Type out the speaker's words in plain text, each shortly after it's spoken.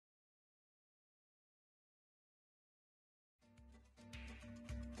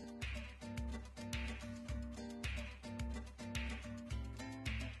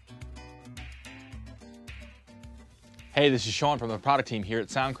Hey, this is Sean from the product team here at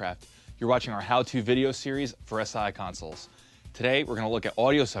Soundcraft. You're watching our how-to video series for SI consoles. Today, we're going to look at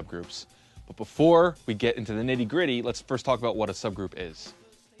audio subgroups. But before we get into the nitty-gritty, let's first talk about what a subgroup is.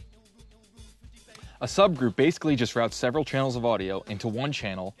 A subgroup basically just routes several channels of audio into one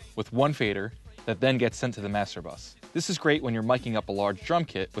channel with one fader that then gets sent to the master bus. This is great when you're miking up a large drum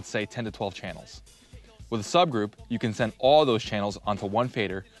kit with, say, 10 to 12 channels. With a subgroup, you can send all those channels onto one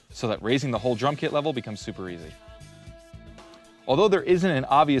fader so that raising the whole drum kit level becomes super easy. Although there isn't an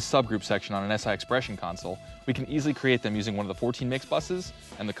obvious subgroup section on an Si Expression console, we can easily create them using one of the 14 mix buses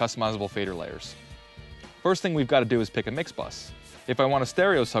and the customizable fader layers. First thing we've got to do is pick a mix bus. If I want a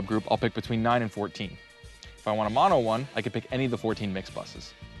stereo subgroup, I'll pick between 9 and 14. If I want a mono one, I can pick any of the 14 mix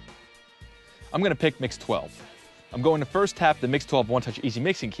buses. I'm going to pick mix 12. I'm going to first tap the mix 12 one-touch easy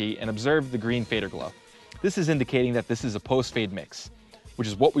mixing key and observe the green fader glow. This is indicating that this is a post-fade mix, which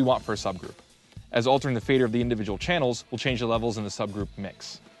is what we want for a subgroup, as altering the fader of the individual channels will change the levels in the subgroup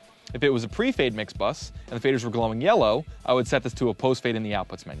mix. If it was a pre-fade mix bus and the faders were glowing yellow, I would set this to a post-fade in the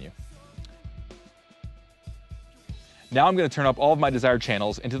outputs menu. Now I'm going to turn up all of my desired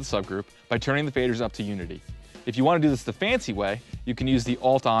channels into the subgroup by turning the faders up to unity. If you want to do this the fancy way, you can use the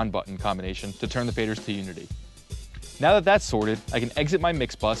Alt-On button combination to turn the faders to unity. Now that that's sorted, I can exit my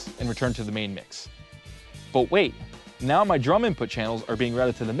mix bus and return to the main mix. But wait, now my drum input channels are being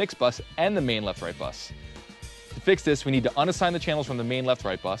routed to the mix bus and the main left-right bus. To fix this, we need to unassign the channels from the main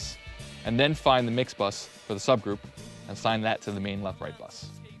left-right bus, and then find the mix bus for the subgroup, and assign that to the main left-right bus.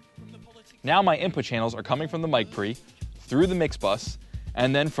 Now my input channels are coming from the mic pre, through the mix bus,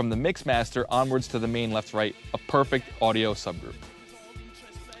 and then from the mix master onwards to the main left-right, a perfect audio subgroup.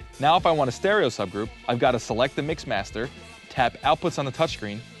 Now if I want a stereo subgroup, I've got to select the mix master, tap outputs on the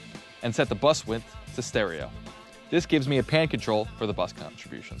touchscreen, and set the bus width to stereo. This gives me a pan control for the bus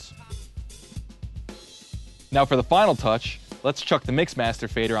contributions. Now for the final touch, let's chuck the mix master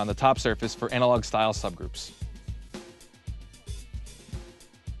fader on the top surface for analog style subgroups.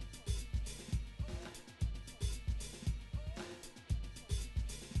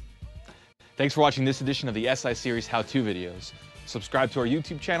 Thanks for watching this edition of the SI Series how-to videos. Subscribe to our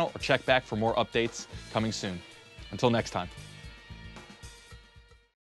YouTube channel or check back for more updates coming soon. Until next time.